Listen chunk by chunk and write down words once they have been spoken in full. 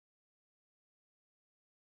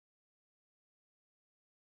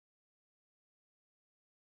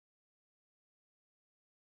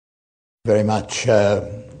Very much,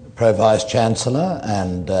 Pro Vice-Chancellor,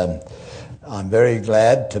 and I'm very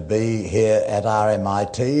glad to be here at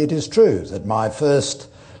RMIT. It is true that my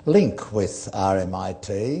first link with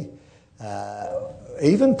RMIT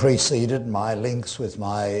even preceded my links with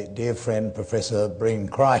my dear friend Professor Breen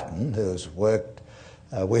Crichton, who's worked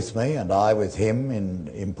with me and I with him in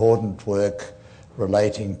important work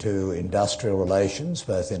relating to industrial relations,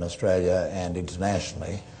 both in Australia and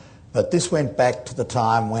internationally. But this went back to the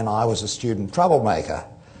time when I was a student troublemaker.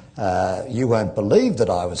 You won't believe that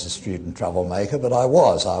I was a student troublemaker, but I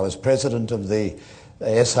was. I was president of the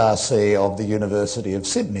SRC of the University of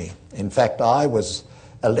Sydney. In fact, I was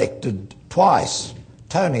elected twice.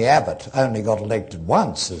 Tony Abbott only got elected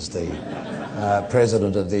once as the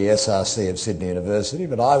president of the SRC of Sydney University,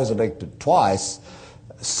 but I was elected twice.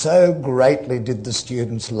 So greatly did the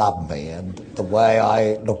students love me and the way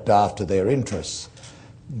I looked after their interests.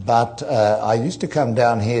 But I used to come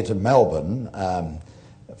down here to Melbourne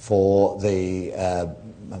for the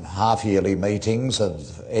half-yearly meetings of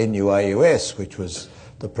NUAUS, which was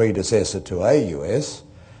the predecessor to AUS,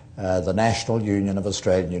 the National Union of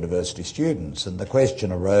Australian University Students. And the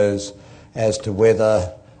question arose as to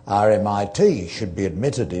whether RMIT should be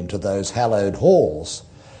admitted into those hallowed halls.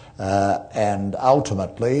 And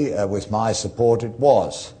ultimately, with my support, it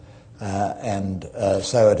was.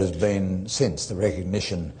 So it has been since, the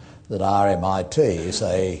recognition that RMIT is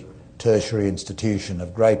a tertiary institution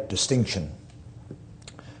of great distinction.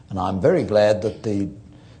 And I'm very glad that the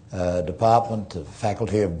Department of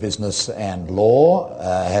Faculty of Business and Law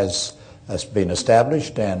has been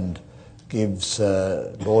established and gives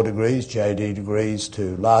law degrees, JD degrees,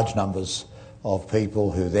 to large numbers of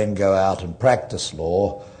people who then go out and practice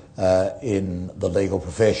law in the legal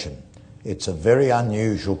profession. It's a very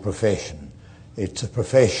unusual profession. It's a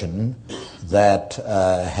profession that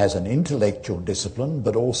has an intellectual discipline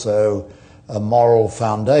but also a moral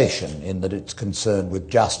foundation, in that it's concerned with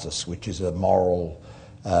justice, which is a moral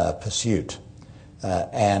pursuit.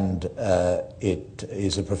 And it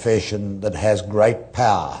is a profession that has great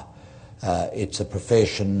power. It's a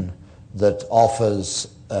profession that offers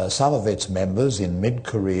some of its members in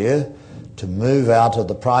mid-career to move out of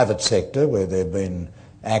the private sector, where they've been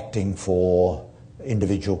acting for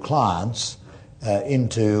individual clients,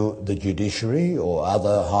 into the judiciary or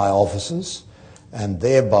other high offices, and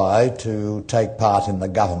thereby to take part in the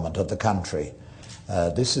government of the country.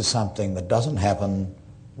 This is something that doesn't happen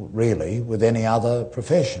really with any other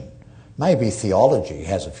profession. Maybe theology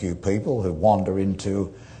has a few people who wander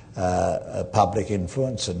into public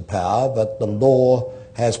influence and power, but the law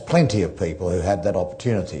has plenty of people who have that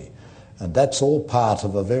opportunity. And that's all part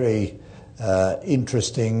of a very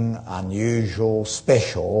interesting, unusual,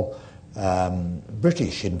 special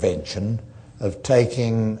British invention of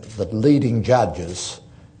taking the leading judges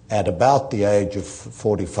at about the age of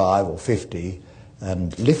 45 or 50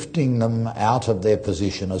 and lifting them out of their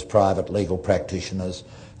position as private legal practitioners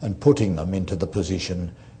and putting them into the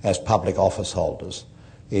position as public office holders.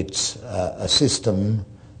 It's a system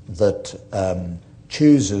that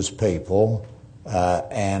chooses people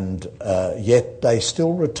and yet they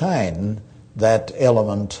still retain that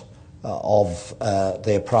element of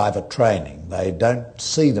their private training. They don't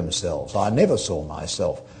see themselves, I never saw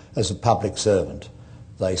myself, as a public servant.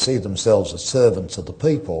 They see themselves as servants of the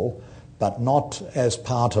people, but not as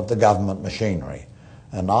part of the government machinery.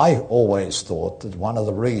 And I always thought that one of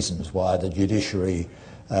the reasons why the judiciary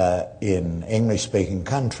in English-speaking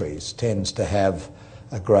countries tends to have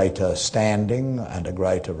a greater standing and a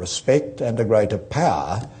greater respect and a greater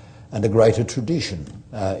power and a greater tradition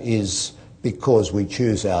is because we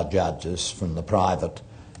choose our judges from the private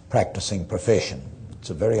practicing profession. It's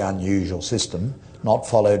a very unusual system, not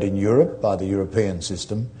followed in Europe by the European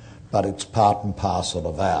system, but it's part and parcel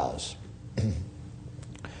of ours.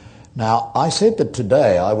 Now, I said that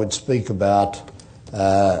today I would speak about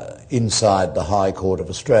inside the High Court of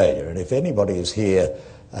Australia, and if anybody is here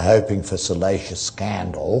hoping for salacious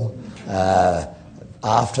scandal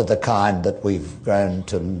after the kind that we've grown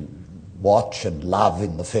to watch and love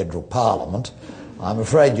in the federal parliament, I'm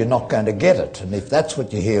afraid you're not going to get it. And if that's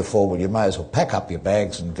what you're here for, well, you may as well pack up your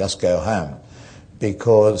bags and just go home.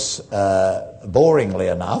 Because,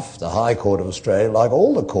 boringly enough, the High Court of Australia, like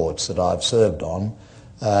all the courts that I've served on,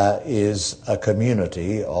 is a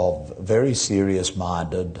community of very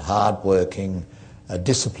serious-minded, hard-working,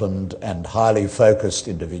 disciplined and highly focused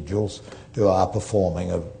individuals who are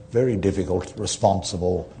performing a very difficult,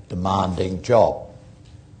 responsible, demanding job.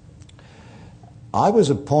 I was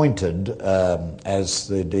appointed, as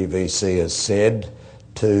the DVC has said,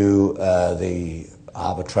 to the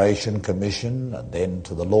Arbitration Commission and then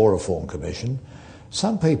to the Law Reform Commission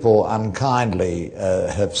Some people unkindly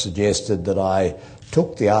have suggested that I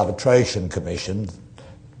took the Arbitration Commission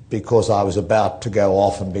because I was about to go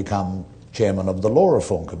off and become chairman of the Law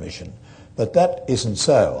Reform Commission. But that isn't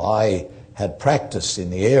so. I had practiced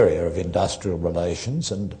in the area of industrial relations,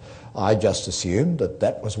 and I just assumed that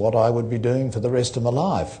that was what I would be doing for the rest of my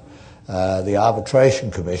life. The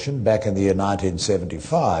Arbitration Commission, back in the year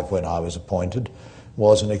 1975, when I was appointed,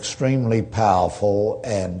 was an extremely powerful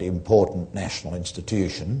and important national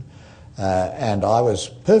institution, and I was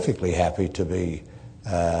perfectly happy to be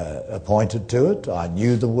appointed to it. I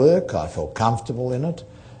knew the work, I felt comfortable in it,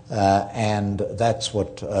 and that's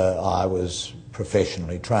what I was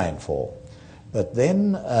professionally trained for. But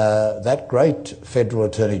then that great Federal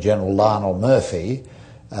Attorney General Lionel Murphy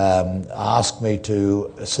asked me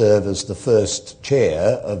to serve as the first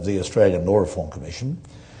chair of the Australian Law Reform Commission,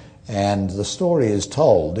 and the story is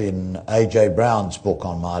told in A.J. Brown's book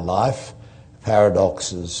on my life,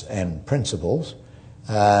 Paradoxes and Principles,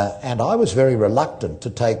 and I was very reluctant to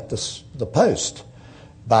take the post.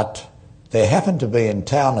 But there happened to be in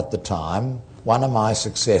town at the time one of my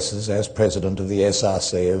successors as president of the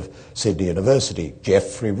SRC of Sydney University,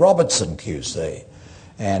 Geoffrey Robertson QC.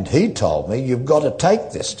 And he told me, you've got to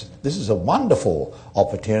take this. This is a wonderful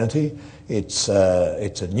opportunity. It's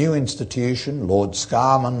a new institution. Lord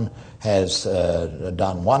Scarman has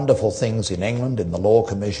done wonderful things in England in the Law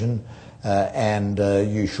Commission, and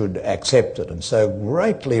you should accept it. And so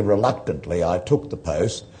greatly reluctantly I took the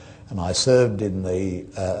post, and I served in the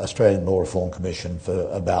Australian Law Reform Commission for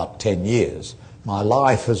about 10 years. My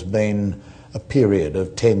life has been a period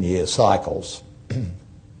of 10-year cycles.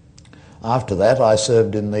 After that, I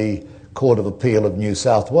served in the Court of Appeal of New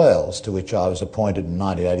South Wales, to which I was appointed in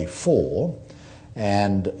 1984.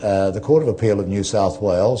 And the Court of Appeal of New South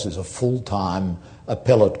Wales is a full-time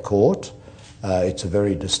appellate court. It's a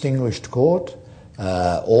very distinguished court.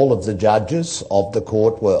 All of the judges of the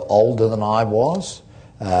court were older than I was.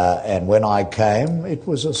 And when I came, it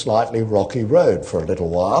was a slightly rocky road for a little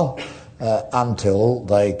while, until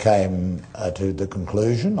they came to the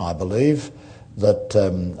conclusion, I believe, that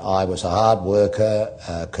I was a hard worker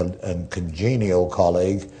and congenial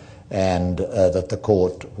colleague, and that the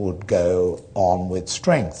court would go on with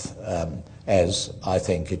strength, as I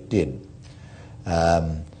think it did.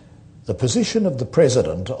 The position of the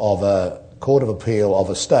president of a Court of Appeal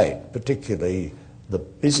of a state, particularly the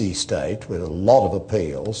busy state with a lot of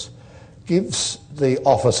appeals, gives the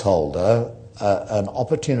office holder an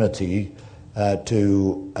opportunity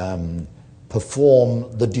to perform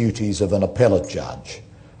the duties of an appellate judge,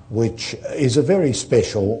 which is a very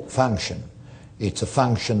special function. It's a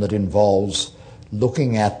function that involves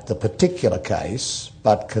looking at the particular case,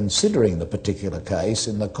 but considering the particular case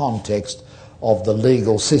in the context of the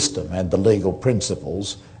legal system and the legal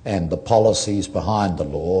principles and the policies behind the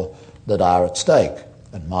law that are at stake.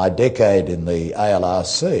 And my decade in the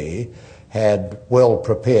ALRC had well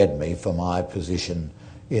prepared me for my position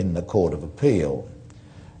in the Court of Appeal.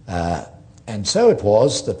 And so it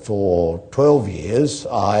was that for 12 years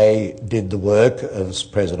I did the work as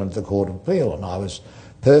President of the Court of Appeal, and I was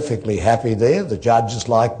perfectly happy there. The judges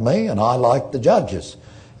liked me and I liked the judges.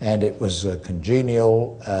 And it was a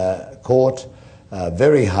congenial court,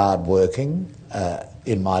 very hard working.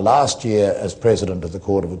 In my last year as President of the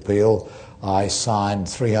Court of Appeal, I signed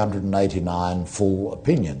 389 full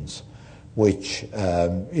opinions, which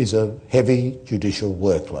is a heavy judicial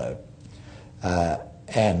workload.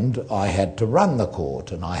 And I had to run the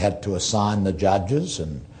court, and I had to assign the judges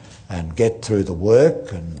and get through the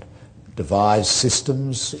work and devise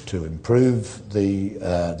systems to improve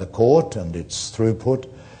the court and its throughput.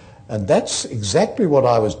 And that's exactly what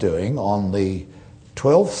I was doing on the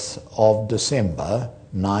 12th of December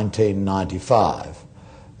 1995.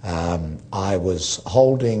 I was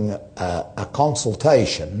holding a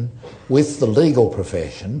consultation with the legal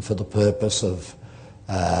profession for the purpose of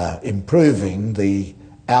improving the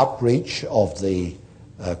outreach of the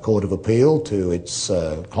Court of Appeal to its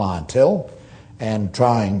clientele, and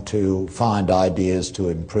trying to find ideas to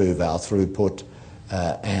improve our throughput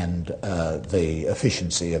and the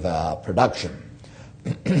efficiency of our production.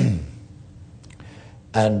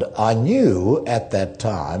 And I knew at that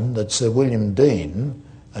time that Sir William Dean,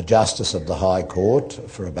 a Justice of the High Court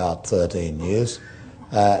for about 13 years,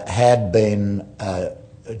 had been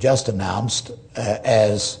just announced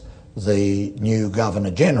as the new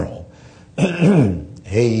Governor-General.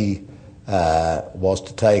 He was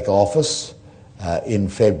to take office in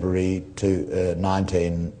February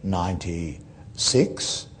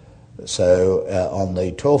 1996. So on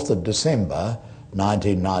the 12th of December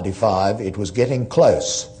 1995, it was getting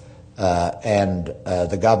close and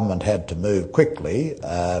the government had to move quickly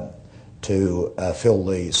to fill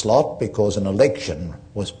the slot because an election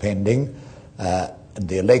was pending.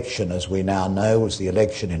 The election, as we now know, was the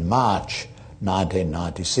election in March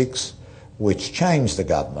 1996, which changed the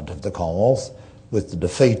government of the Commonwealth with the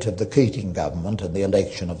defeat of the Keating government and the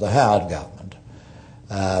election of the Howard government.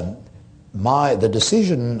 The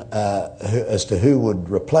decision as to who would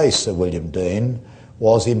replace Sir William Deane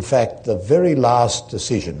was in fact the very last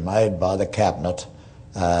decision made by the Cabinet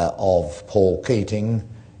of Paul Keating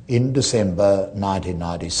in December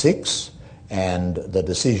 1996, and the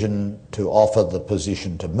decision to offer the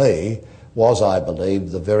position to me was, I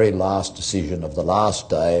believe, the very last decision of the last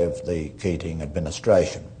day of the Keating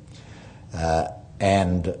administration. I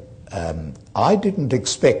didn't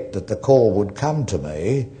expect that the call would come to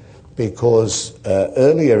me because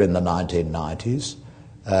earlier in the 1990s,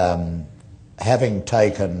 having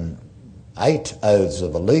taken 8 oaths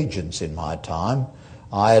of allegiance in my time,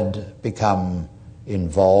 I had become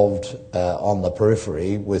involved on the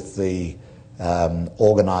periphery with the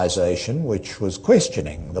organisation which was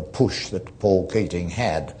questioning the push that Paul Keating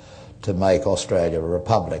had to make Australia a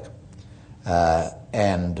republic.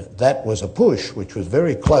 And that was a push which was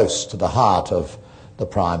very close to the heart of the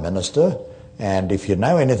Prime Minister. And if you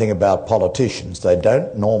know anything about politicians, they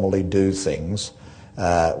don't normally do things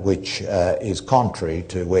which is contrary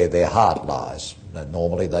to where their heart lies.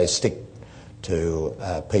 Normally they stick to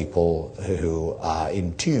people who are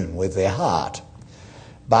in tune with their heart.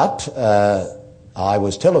 But I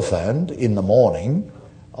was telephoned in the morning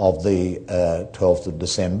of the 12th of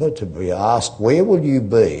December to be asked, where will you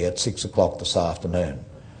be at 6 o'clock this afternoon?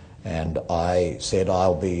 And I said,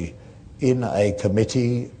 I'll be in a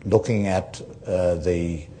committee looking at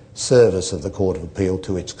the service of the Court of Appeal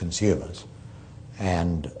to its consumers.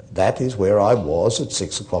 And that is where I was at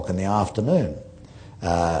 6 o'clock in the afternoon.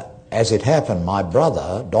 As it happened, my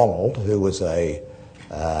brother, Donald, who was a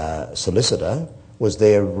solicitor, was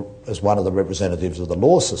there as one of the representatives of the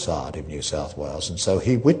Law Society of New South Wales, and so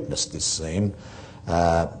he witnessed this scene.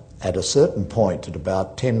 At a certain point, at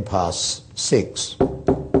about 6:10,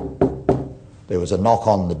 there was a knock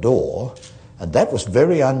on the door, and that was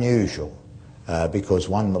very unusual because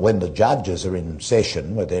when the judges are in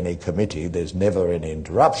session with any committee, there's never any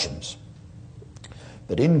interruptions.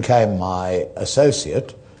 But in came my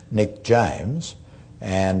associate, Nick James,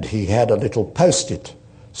 and he had a little post-it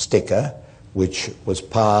sticker which was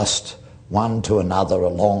passed one to another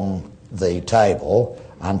along the table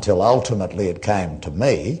until ultimately it came to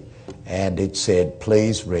me, and it said,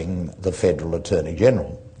 please ring the Federal Attorney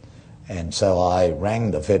General. And so I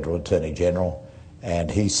rang the Federal Attorney General,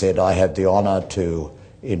 and he said, I have the honour to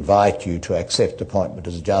invite you to accept appointment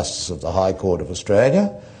as a Justice of the High Court of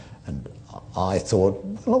Australia. And I thought,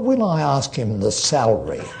 well, will I ask him the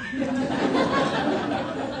salary?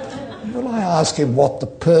 Will I ask him what the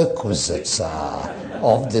perquisites are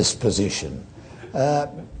of this position?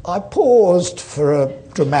 I paused for a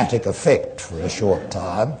dramatic effect for a short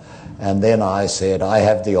time, and then I said, I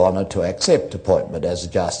have the honour to accept appointment as a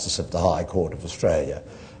Justice of the High Court of Australia.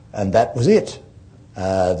 And that was it.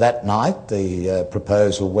 That night the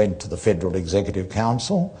proposal went to the Federal Executive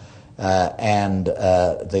Council, and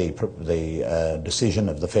the decision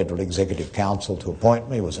of the Federal Executive Council to appoint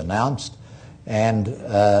me was announced, and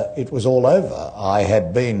it was all over. I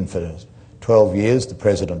had been for 12 years the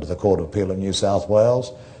President of the Court of Appeal in New South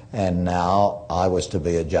Wales, and now I was to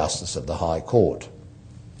be a Justice of the High Court.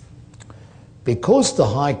 Because the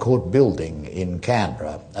High Court building in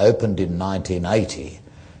Canberra opened in 1980,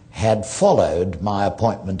 had followed my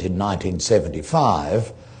appointment in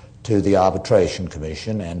 1975 to the Arbitration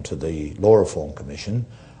Commission and to the Law Reform Commission,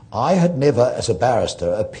 I had never, as a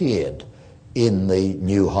barrister, appeared in the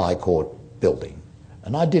new High Court building,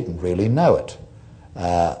 and I didn't really know it.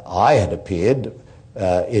 I had appeared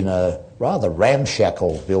in a rather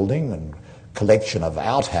ramshackle building and collection of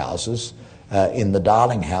outhouses in the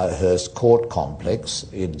Darlinghurst Court Complex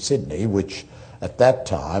in Sydney, which at that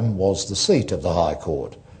time was the seat of the High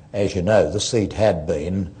Court. As you know, the seat had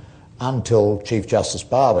been, until Chief Justice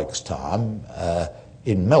Barwick's time,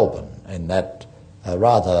 in Melbourne, in that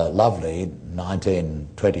rather lovely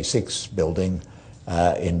 1926 building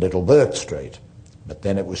in Little Bourke Street. But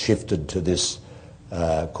then it was shifted to this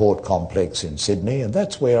court complex in Sydney, and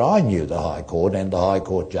that's where I knew the High Court and the High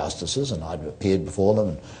Court justices, and I'd appeared before them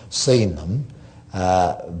and seen them.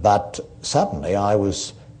 But suddenly I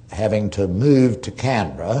was having to move to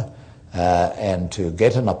Canberra and to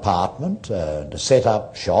get an apartment, to set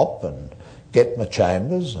up shop and get my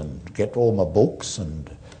chambers and get all my books and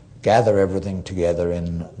gather everything together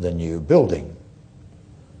in the new building.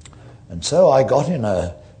 And so I got in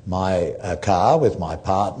a my car with my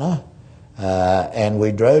partner, and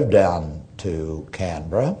we drove down to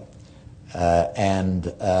Canberra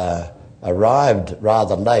and arrived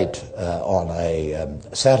rather late on a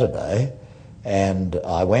Saturday, and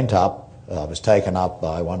I went up. I was taken up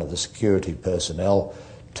by one of the security personnel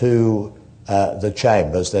to the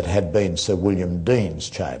chambers that had been Sir William Dean's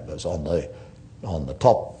chambers on the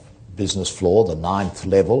top business floor, the 9th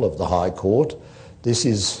level of the High Court. This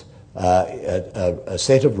is a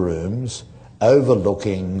set of rooms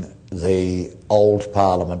overlooking the old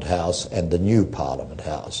Parliament House and the new Parliament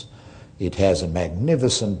House. It has a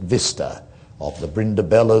magnificent vista of the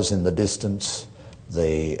Brindabellas in the distance,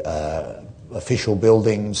 the official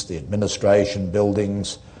buildings, the administration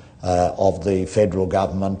buildings of the federal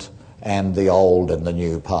government, and the old and the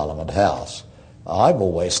new Parliament House. I've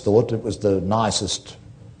always thought it was the nicest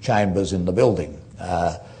chambers in the building.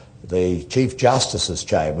 The Chief Justice's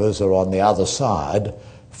chambers are on the other side,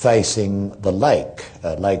 facing the lake,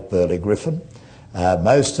 Lake Burley-Griffin.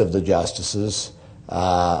 Most of the justices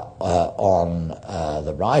are on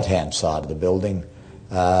the right-hand side of the building,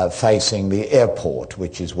 facing the airport,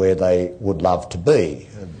 which is where they would love to be.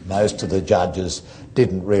 Most of the judges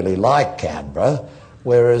didn't really like Canberra,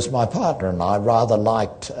 whereas my partner and I rather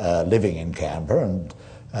liked living in Canberra, and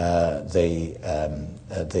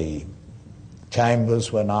the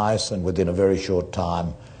chambers were nice, and within a very short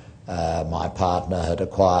time my partner had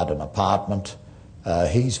acquired an apartment.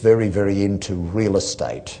 He's very, very into real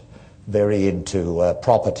estate, very into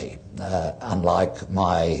property, unlike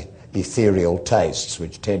my ethereal tastes,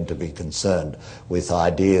 which tend to be concerned with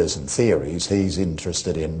ideas and theories. He's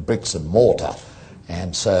interested in bricks and mortar,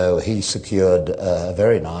 and so he secured a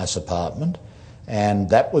very nice apartment, and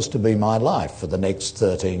that was to be my life for the next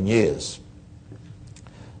 13 years.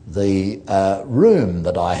 The room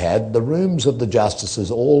that I had, the rooms of the justices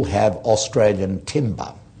all have Australian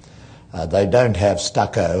timber. They don't have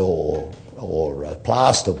stucco or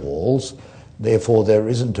plaster walls, therefore there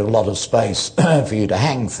isn't a lot of space for you to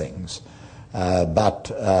hang things.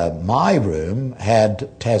 But my room had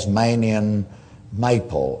Tasmanian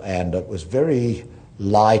maple, and it was very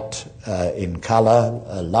light in colour,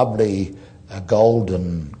 a lovely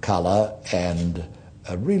golden colour, and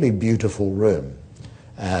a really beautiful room.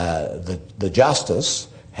 The Justice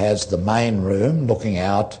has the main room looking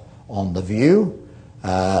out on the view.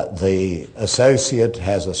 The Associate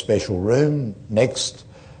has a special room next,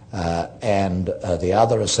 and the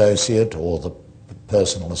other Associate or the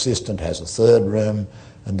personal assistant has a third room,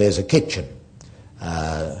 and there's a kitchen.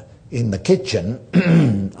 In the kitchen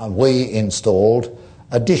we installed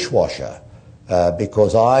a dishwasher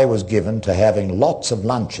because I was given to having lots of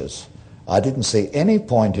lunches. I didn't see any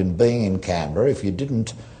point in being in Canberra if you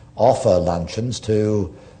didn't offer luncheons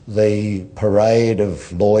to the parade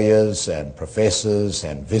of lawyers and professors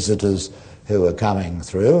and visitors who were coming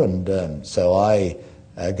through, and so I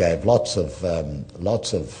gave lots of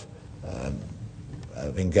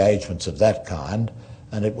engagements of that kind,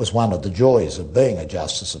 and it was one of the joys of being a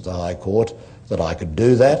Justice of the High Court that I could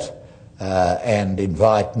do that and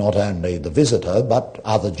invite not only the visitor but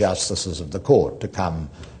other justices of the court to come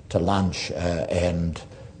to lunch and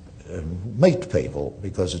meet people,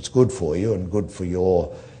 because it's good for you and good for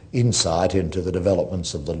your insight into the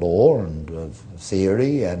developments of the law and of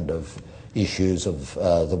theory and of issues of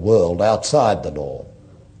the world outside the law.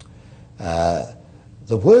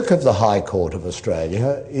 The work of the High Court of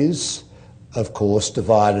Australia is, of course,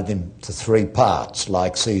 divided into three parts,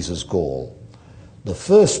 like Caesar's Gaul. The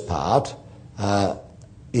first part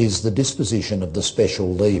is the disposition of the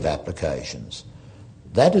special leave applications.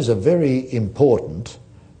 That is a very important,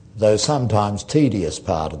 though sometimes tedious,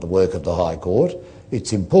 part of the work of the High Court.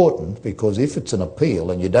 It's important because if it's an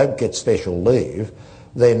appeal and you don't get special leave,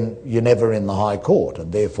 then you're never in the High Court,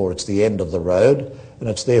 and therefore it's the end of the road, and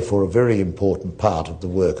it's therefore a very important part of the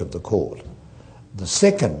work of the court. The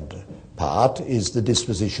second part is the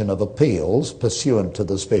disposition of appeals pursuant to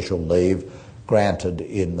the special leave granted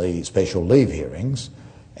in the special leave hearings,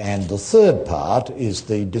 and the third part is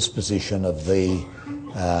the disposition of the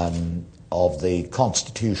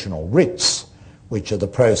constitutional writs, which are the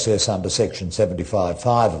process under section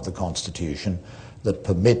 75(5) of the Constitution that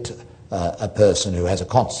permit a person who has a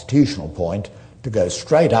constitutional point to go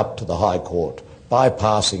straight up to the High Court,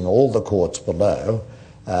 bypassing all the courts below.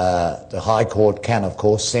 The High Court can, of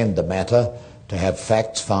course, send the matter to have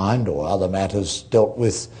facts fined or other matters dealt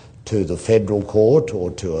with to the federal court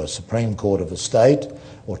or to a Supreme Court of a state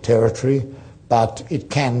or territory, but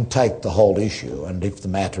it can take the whole issue, and if the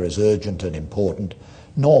matter is urgent and important,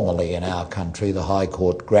 normally in our country the High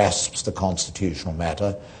Court grasps the constitutional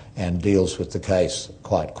matter and deals with the case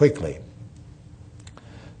quite quickly.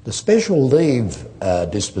 The special leave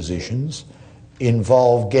dispositions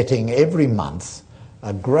involve getting every month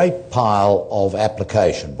a great pile of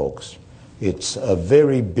application books. It's a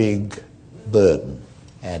very big burden,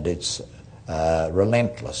 and it's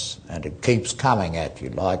relentless, and it keeps coming at you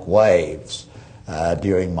like waves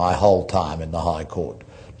during my whole time in the High Court.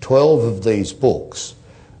 12 of these books,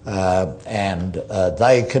 and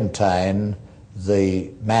they contain the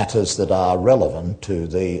matters that are relevant to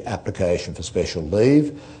the application for special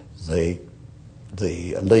leave, the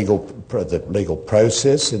legal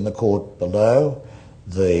process in the court below,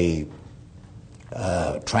 the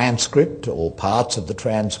transcript or parts of the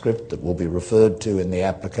transcript that will be referred to in the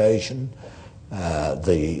application,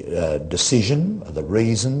 the decision, the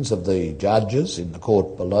reasons of the judges in the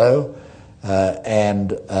court below,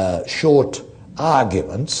 and short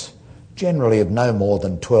arguments, generally of no more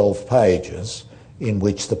than 12 pages, in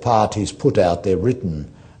which the parties put out their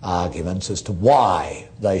written arguments as to why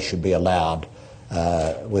they should be allowed,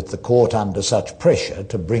 with the court under such pressure,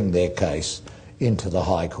 to bring their case into the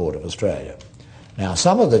High Court of Australia. Now,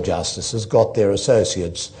 some of the justices got their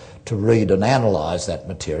associates to read and analyse that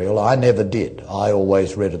material. I never did. I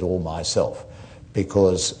always read it all myself,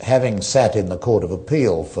 because having sat in the Court of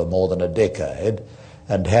Appeal for more than a decade,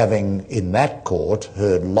 and having in that court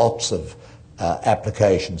heard lots of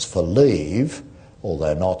applications for leave,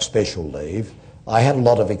 although not special leave, I had a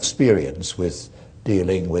lot of experience with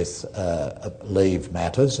dealing with leave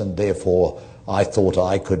matters, and therefore I thought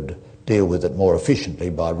I could deal with it more efficiently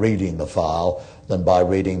by reading the file than by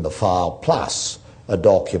reading the file plus a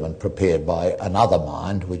document prepared by another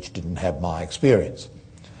mind which didn't have my experience.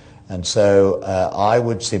 And so I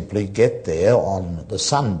would simply get there on the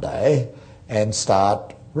Sunday and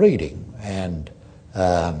start reading, and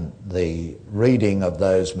the reading of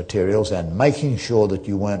those materials and making sure that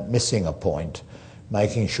you weren't missing a point,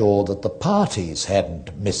 making sure that the parties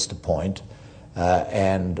hadn't missed a point,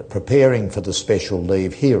 and preparing for the special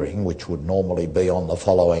leave hearing, which would normally be on the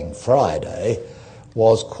following Friday,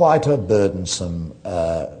 was quite a burdensome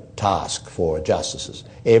task for justices.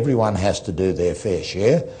 Everyone has to do their fair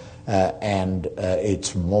share, and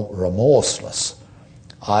it's remorseless.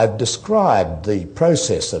 I've described the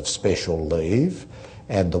process of special leave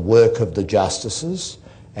and the work of the justices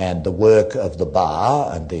and the work of the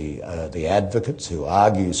bar and the advocates who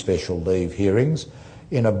argue special leave hearings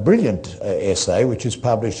in a brilliant essay which is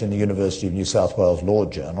published in the University of New South Wales Law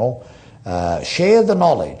Journal. Share the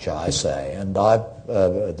knowledge, I say, and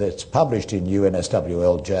that's published in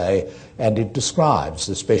UNSWLJ, and it describes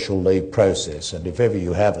the special leave process. And if ever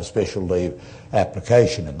you have a special leave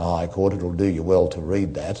application in the High Court, it'll do you well to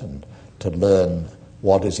read that and to learn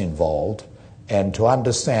what is involved, and to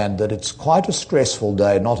understand that it's quite a stressful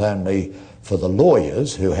day, not only for the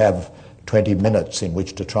lawyers who have 20 minutes in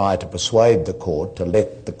which to try to persuade the court to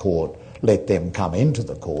let them come into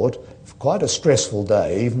the court. Quite a stressful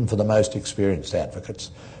day, even for the most experienced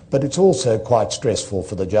advocates. But it's also quite stressful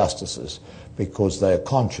for the justices, because they are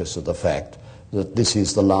conscious of the fact that this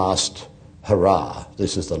is the last hurrah,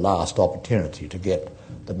 this is the last opportunity to get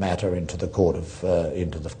the matter into the court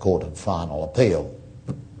of final appeal.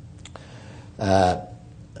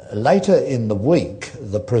 Later in the week,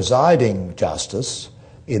 the presiding justice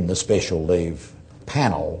in the special leave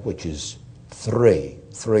panel, which is three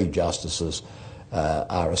justices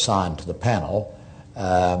are assigned to the panel,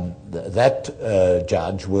 that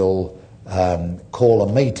judge will call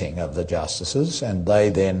a meeting of the justices, and they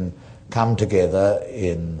then come together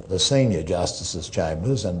in the senior justices'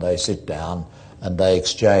 chambers, and they sit down and they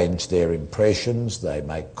exchange their impressions, they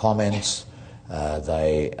make comments,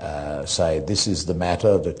 they say this is the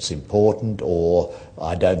matter that's important, or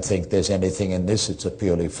I don't think there's anything in this, it's a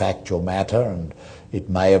purely factual matter, and it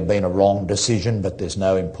may have been a wrong decision, but there's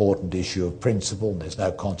no important issue of principle, there's no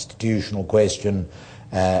constitutional question,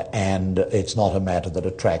 and it's not a matter that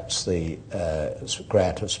attracts the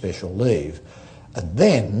grant of special leave. And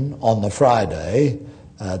then, on the Friday,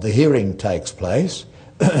 the hearing takes place.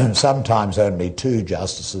 Sometimes only two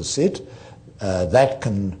justices sit. That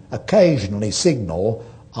can occasionally signal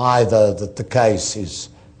either that the case is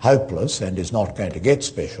hopeless and is not going to get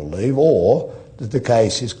special leave, or that the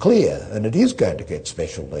case is clear and it is going to get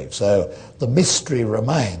special leave. So the mystery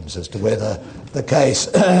remains as to whether the case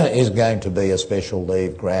is going to be a special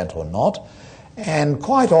leave grant or not. And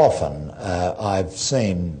quite often I've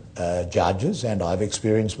seen judges, and I've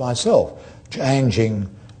experienced myself, changing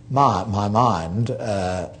my mind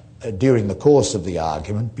during the course of the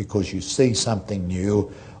argument because you see something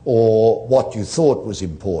new, or what you thought was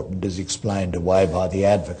important is explained away by the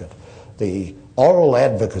advocate. The oral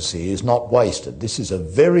advocacy is not wasted. This is a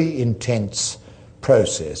very intense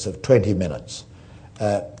process of 20 minutes.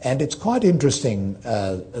 And it's quite interesting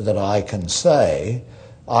that I can say,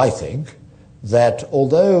 I think, that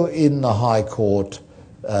although in the High Court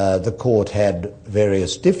the court had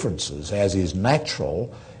various differences, as is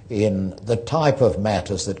natural in the type of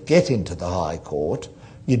matters that get into the High Court,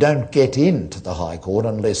 you don't get into the High Court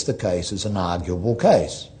unless the case is an arguable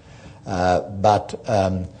case. But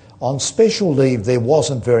on special leave there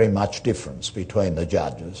wasn't very much difference between the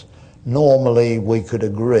judges. Normally we could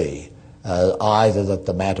agree either that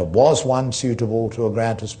the matter was one suitable to a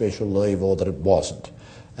grant of special leave or that it wasn't.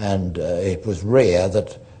 And it was rare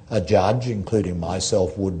that a judge, including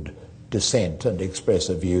myself, would dissent and express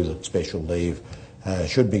a view that special leave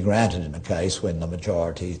should be granted in a case when the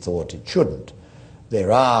majority thought it shouldn't.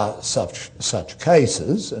 There are such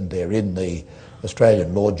cases, and they're in the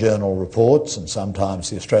Australian Law Journal reports and sometimes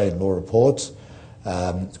the Australian Law reports.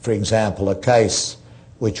 For example, a case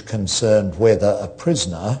which concerned whether a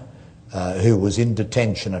prisoner who was in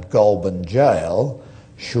detention at Goulburn Jail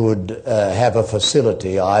should have a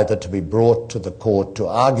facility either to be brought to the court to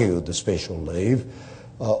argue the special leave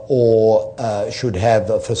or should have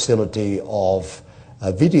a facility of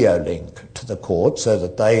a video link to the court so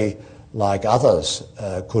that they, like others,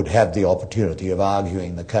 could have the opportunity of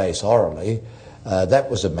arguing the case orally.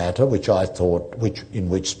 That was a matter which I thought, in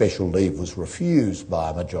which special leave was refused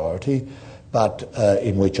by a majority, but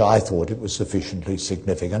in which I thought it was sufficiently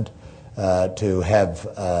significant to have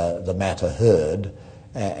the matter heard,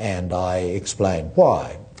 and I explained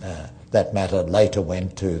why. That matter later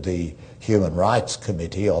went to the Human Rights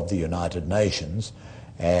Committee of the United Nations,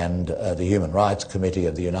 and the Human Rights Committee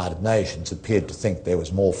of the United Nations appeared to think there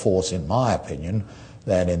was more force in my opinion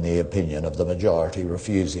than in the opinion of the majority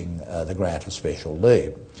refusing the grant of special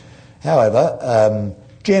leave. However,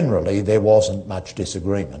 generally there wasn't much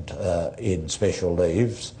disagreement in special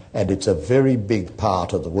leaves, and it's a very big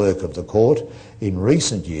part of the work of the court. In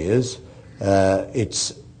recent years,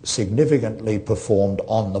 it's significantly performed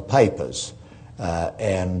on the papers,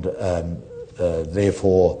 and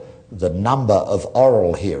therefore the number of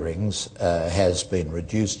oral hearings has been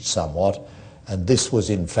reduced somewhat, and this was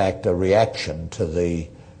in fact a reaction to the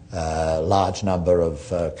large number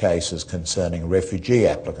of cases concerning refugee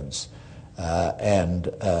applicants.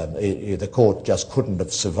 The court just couldn't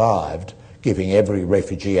have survived giving every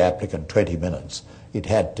refugee applicant 20 minutes. It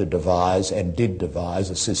had to devise, and did devise,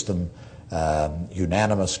 a system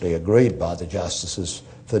unanimously agreed by the justices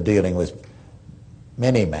for dealing with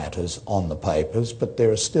many matters on the papers, but there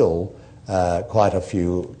are still quite a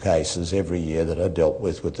few cases every year that are dealt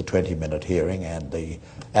with the 20-minute hearing and the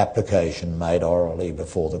application made orally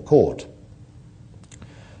before the court.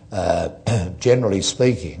 Generally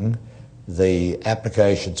speaking, the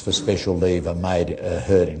applications for special leave are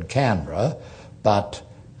heard in Canberra, but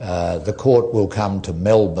the court will come to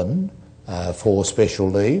Melbourne for special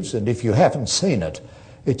leaves, and if you haven't seen it,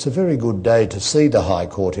 it's a very good day to see the High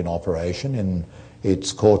Court in operation in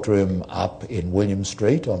its courtroom up in William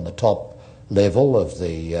Street on the top level of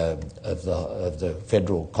the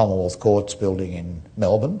Federal Commonwealth Courts building in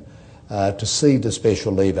Melbourne, to see the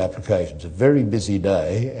special leave applications. A very busy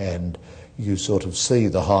day, and you sort of see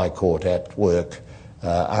the High Court at work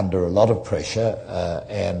under a lot of pressure,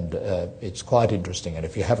 and it's quite interesting, and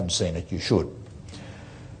if you haven't seen it, you should.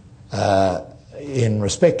 In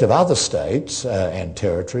respect of other states and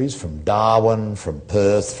territories, from Darwin, from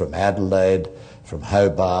Perth, from Adelaide, from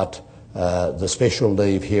Hobart, the special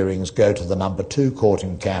leave hearings go to the number 2 court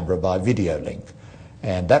in Canberra by video link.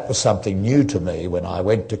 And that was something new to me when I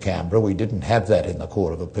went to Canberra. We didn't have that in the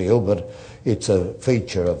Court of Appeal, but it's a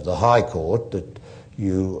feature of the High Court that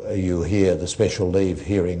you hear the special leave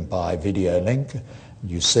hearing by video link.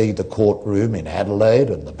 You see the courtroom in Adelaide,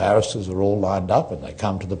 and the barristers are all lined up, and they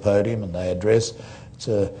come to the podium and they address. It's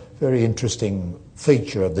a very interesting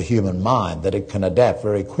feature of the human mind that it can adapt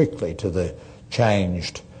very quickly to the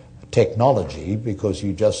changed technology, because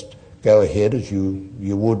you just go ahead as you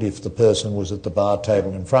would if the person was at the bar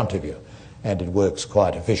table in front of you, and it works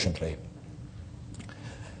quite efficiently.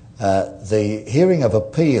 The hearing of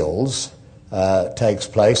appeals takes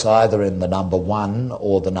place either in the number 1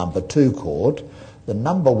 or the number 2 court. The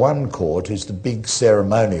number 1 court is the big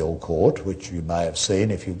ceremonial court, which you may have seen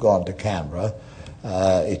if you've gone to Canberra.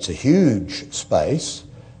 It's a huge space,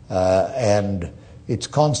 and it's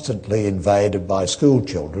constantly invaded by school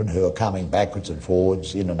children who are coming backwards and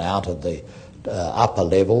forwards in and out of the upper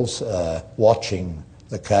levels watching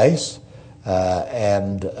the case.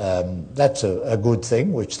 That's a good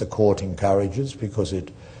thing, which the court encourages, because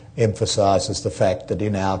it emphasises the fact that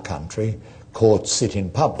in our country courts sit in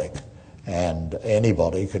public and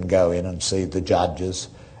anybody can go in and see the judges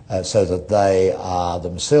so that they are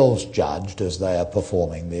themselves judged as they are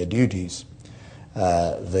performing their duties.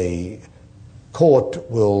 The court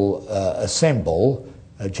will assemble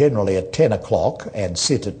generally at 10 o'clock and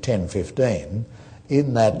sit at 10:15.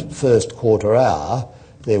 In that first quarter hour,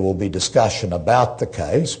 there will be discussion about the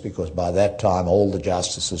case, because by that time all the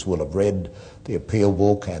justices will have read the appeal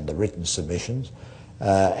book and the written submissions.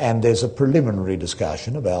 And there's a preliminary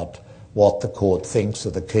discussion about what the court thinks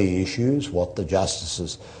are the key issues, what the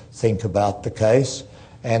justices think about the case,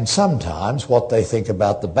 and sometimes what they think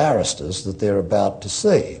about the barristers that they're about to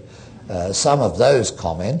see. Some of those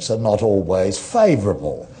comments are not always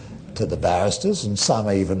favourable to the barristers, and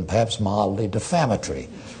some even perhaps mildly defamatory,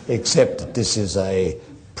 except that this is a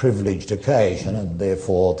privileged occasion and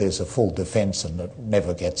therefore there's a full defence and it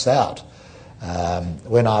never gets out.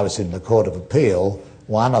 When I was in the Court of Appeal,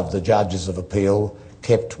 one of the judges of appeal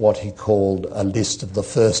kept what he called a list of the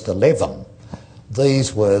first 11.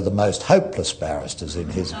 These were the most hopeless barristers, in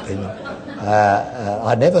his opinion.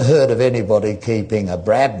 I never heard of anybody keeping a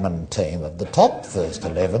Bradman team of the top first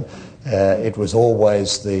 11. It was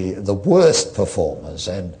always the worst performers,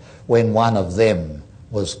 and when one of them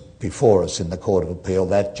was before us in the Court of Appeal,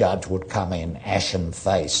 that judge would come in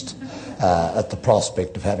ashen-faced at the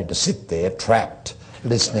prospect of having to sit there trapped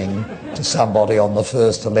listening to somebody on the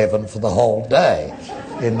first 11 for the whole day.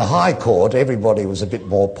 In the High Court, everybody was a bit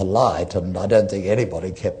more polite, and I don't think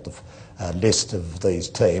anybody kept a list of these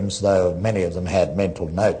teams, though many of them had mental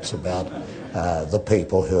notes about the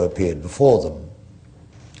people who appeared before them.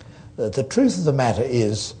 The truth of the matter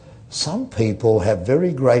is, some people have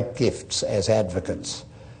very great gifts as advocates,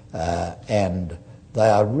 and they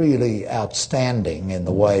are really outstanding in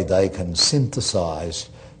the way they can synthesise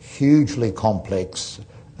hugely complex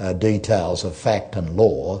details of fact and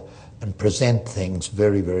law and present things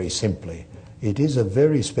very, very simply. It is a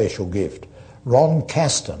very special gift. Ron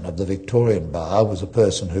Caston of the Victorian Bar was a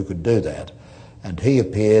person who could do that, and he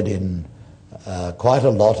appeared in quite a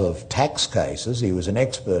lot of tax cases. He was an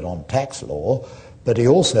expert on tax law, but he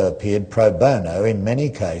also appeared pro bono in many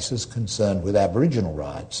cases concerned with Aboriginal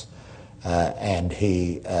rights. And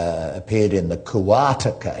he appeared in the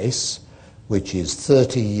Kuwata case, which is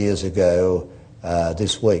 30 years ago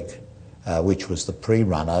this week, which was the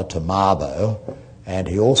pre-runner to Mabo. And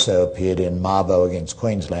he also appeared in Mabo against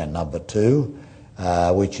Queensland No. 2,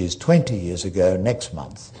 which is 20 years ago next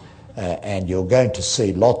month. And you're going to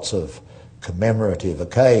see lots of commemorative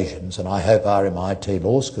occasions, and I hope RMIT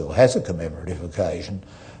Law School has a commemorative occasion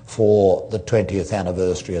for the 20th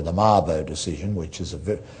anniversary of the Mabo decision, which is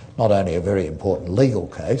not only a very important legal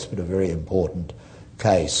case, but a very important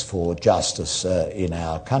case for justice in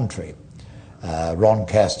our country. Ron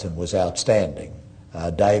Caston was outstanding.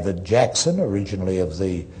 David Jackson, originally of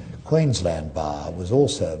the Queensland Bar, was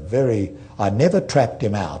also very... I never tracked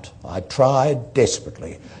him out. I tried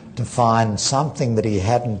desperately to find something that he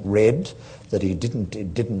hadn't read, that he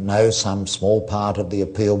didn't know some small part of the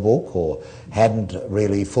appeal book or hadn't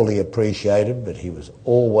really fully appreciated, but he was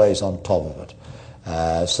always on top of it.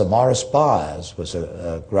 Sir Maurice Byers was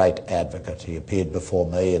a great advocate. He appeared before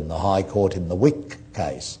me in the High Court in the Wick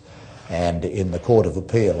case and in the Court of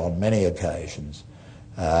Appeal on many occasions.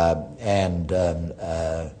 Gavin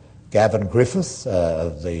Griffith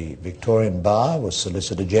of the Victorian Bar was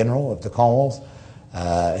Solicitor General of the Commonwealth.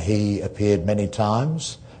 He appeared many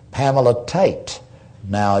times. Pamela Tate,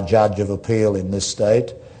 now a Judge of Appeal in this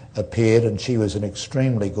state, appeared, and she was an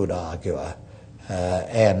extremely good arguer.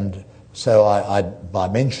 And so by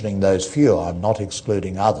mentioning those few, I'm not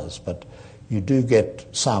excluding others, but you do get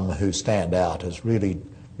some who stand out as really,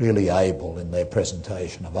 really able in their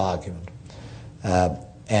presentation of argument.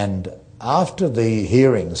 And after the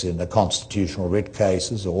hearings in the constitutional writ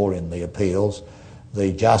cases or in the appeals,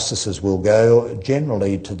 the justices will go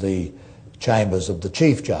generally to the chambers of the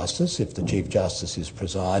Chief Justice, if the Chief Justice is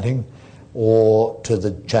presiding, or to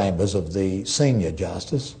the chambers of the Senior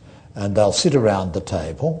Justice, and they'll sit around the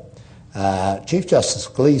table. Chief Justice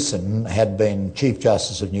Gleeson had been Chief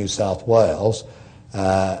Justice of New South Wales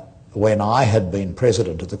when I had been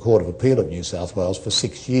President of the Court of Appeal of New South Wales for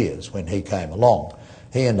 6 years when he came along.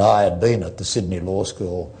 He and I had been at the Sydney Law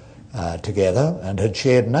School together and had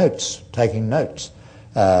shared notes, taking notes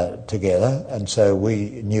together, and so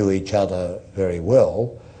we knew each other very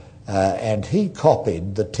well. And he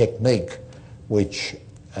copied the technique which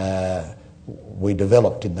we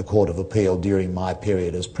developed in the Court of Appeal during my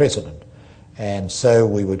period as President. And so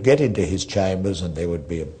we would get into his chambers and there would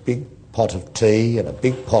be a big pot of tea and a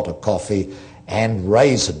big pot of coffee and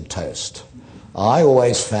raisin toast. I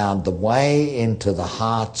always found the way into the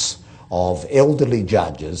hearts of elderly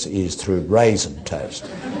judges is through raisin toast.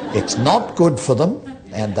 It's not good for them,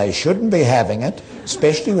 and they shouldn't be having it,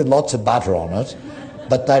 especially with lots of butter on it,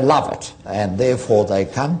 but they love it, and therefore they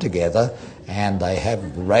come together and they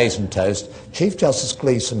have raisin toast. Chief Justice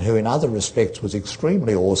Gleeson, who in other respects was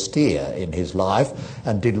extremely austere in his life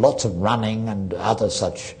and did lots of running and other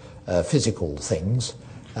such physical things,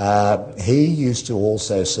 he used to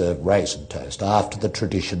also serve raisin toast after the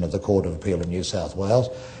tradition of the Court of Appeal in New South Wales,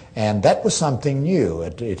 and that was something new.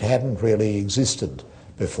 It hadn't really existed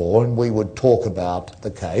before, and we would talk about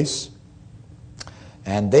the case.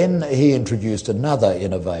 And then he introduced another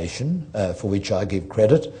innovation, for which I give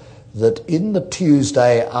credit, that in the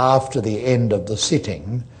Tuesday after the end of the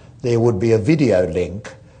sitting, there would be a video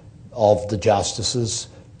link of the justices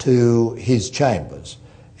to his chambers.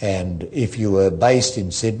 And if you were based in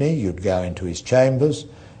Sydney, you'd go into his chambers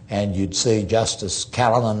and you'd see Justice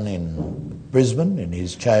Callanan in Brisbane in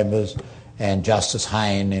his chambers, and Justice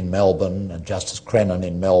Hayne in Melbourne, and Justice Crennan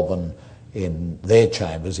in Melbourne in their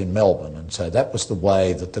chambers in Melbourne. And so that was the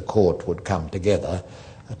way that the court would come together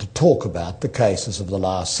to talk about the cases of the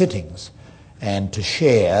last sittings and to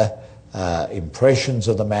share impressions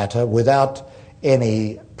of the matter without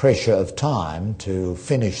any pressure of time to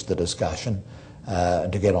finish the discussion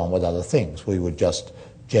and to get on with other things. We would just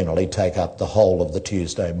generally take up the whole of the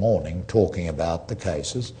Tuesday morning talking about the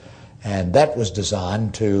cases, and that was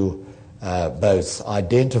designed to both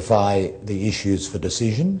identify the issues for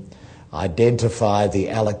decision, identify the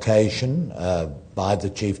allocation by the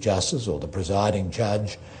Chief Justice or the presiding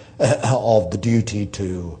judge of the duty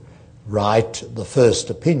to write the first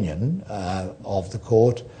opinion of the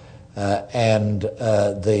court, and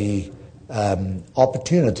the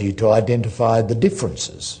opportunity to identify the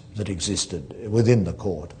differences that existed within the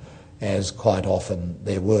court, as quite often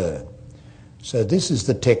there were. So this is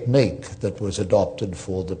the technique that was adopted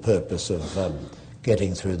for the purpose of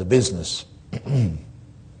getting through the business.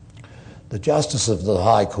 The Justices of the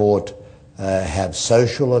High Court have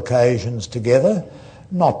social occasions together,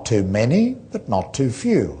 not too many, but not too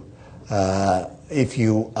few. If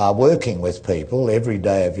you are working with people every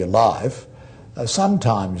day of your life,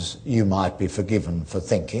 sometimes you might be forgiven for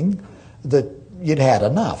thinking that you'd had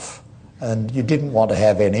enough and you didn't want to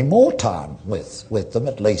have any more time with them,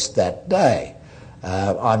 at least that day.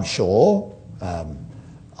 I'm sure,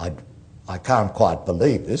 I can't quite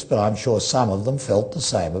believe this, but I'm sure some of them felt the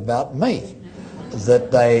same about me,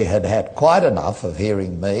 that they had had quite enough of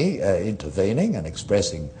hearing me intervening and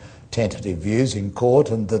expressing tentative views in court,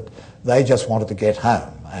 and that they just wanted to get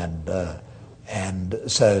home. And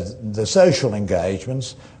so the social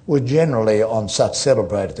engagements were generally on such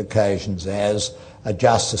celebrated occasions as a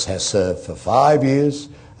justice has served for 5 years,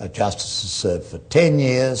 a justice has served for 10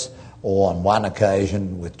 years, or on one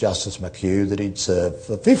occasion with Justice McHugh that he'd served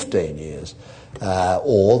for 15 years,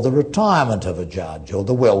 or the retirement of a judge, or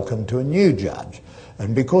the welcome to a new judge.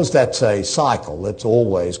 And because that's a cycle that's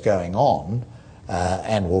always going on,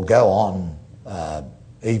 and will go on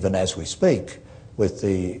even as we speak, with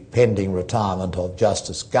the pending retirement of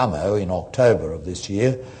Justice Gummow in October of this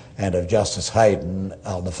year and of Justice Hayden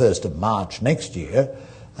on the 1st of March next year,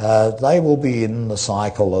 they will be in the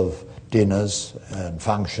cycle of dinners and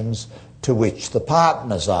functions to which the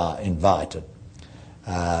partners are invited.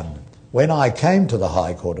 When I came to the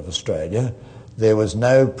High Court of Australia, there was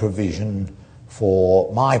no provision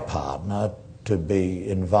for my partner to be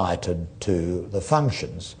invited to the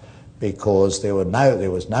functions because there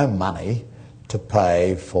was no money to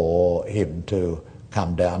pay for him to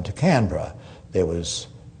come down to Canberra. There was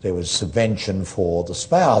subvention for the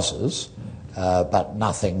spouses, but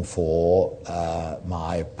nothing for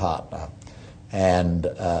my partner. And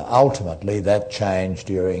ultimately that changed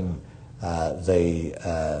during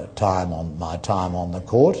my time on the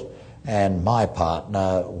court, and my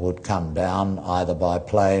partner would come down either by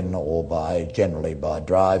plane or generally by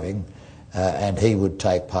driving, and he would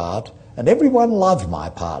take part. And everyone loved my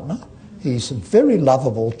partner. He's a very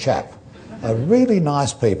lovable chap, really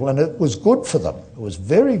nice people, and it was good for them. It was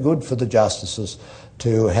very good for the justices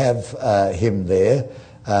to have him there.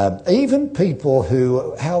 Even people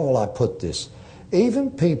who, how will I put this,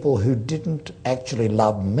 even people who didn't actually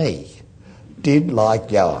love me did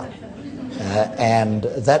like Johan. And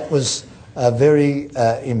that was a very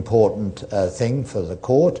important thing for the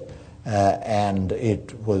court, and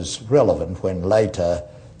it was relevant when later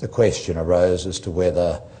the question arose as to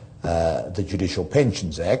whether the Judicial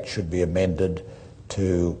Pensions Act should be amended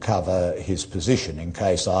to cover his position in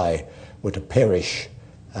case I were to perish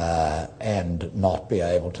and not be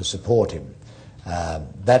able to support him.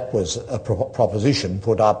 That was a proposition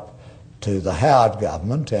put up to the Howard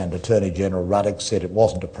government, and Attorney General Ruddock said it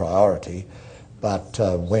wasn't a priority, But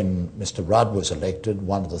when Mr Rudd was elected,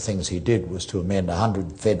 one of the things he did was to amend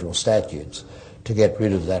 100 federal statutes to get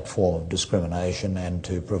rid of that form of discrimination and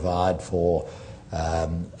to provide for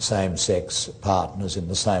same-sex partners in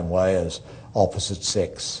the same way as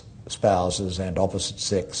opposite-sex spouses and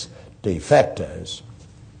opposite-sex de factos.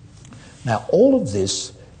 Now, all of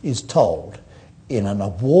this is told in an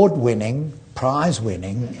award-winning,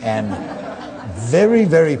 prize-winning and very,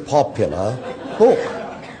 very popular book.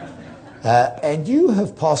 And you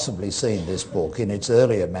have possibly seen this book in its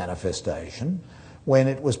earlier manifestation when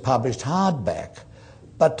it was published hardback.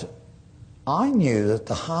 But I knew that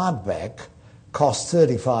the hardback cost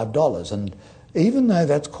 $35, and even though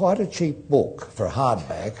that's quite a cheap book for a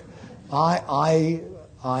hardback, I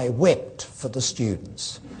wept for the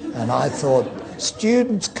students. And I thought,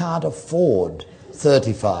 students can't afford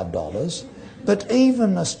 $35, but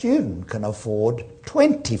even a student can afford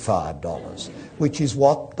 $25, which is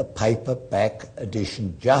what the paperback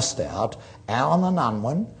edition just out, Allen and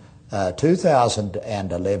Unwin,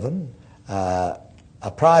 2011, A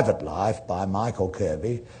Private Life by Michael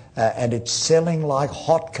Kirby, and it's selling like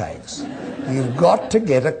hotcakes. You've got to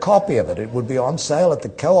get a copy of it. It would be on sale at the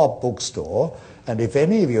Co-op bookstore, and if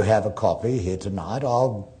any of you have a copy here tonight,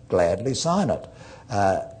 I'll gladly sign it.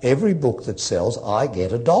 Every book that sells, I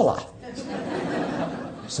get $1.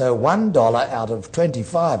 So $1 out of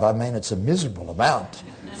 25, I mean, it's a miserable amount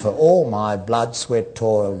for all my blood, sweat,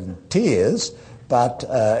 toil and tears, but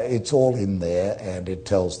it's all in there and it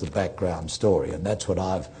tells the background story, and that's what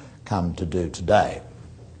I've come to do today.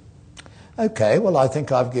 Okay, well, I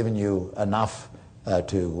think I've given you enough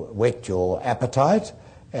to whet your appetite,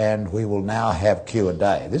 and we will now have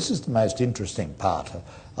Q&A. This is the most interesting part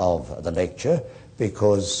of the lecture,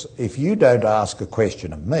 because if you don't ask a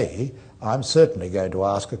question of me, I'm certainly going to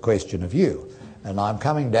ask a question of you. And I'm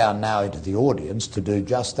coming down now into the audience to do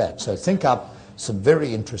just that. So think up some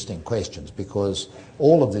very interesting questions, because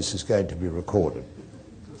all of this is going to be recorded.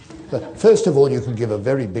 But first of all, you can give a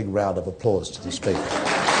very big round of applause to the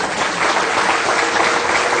speaker.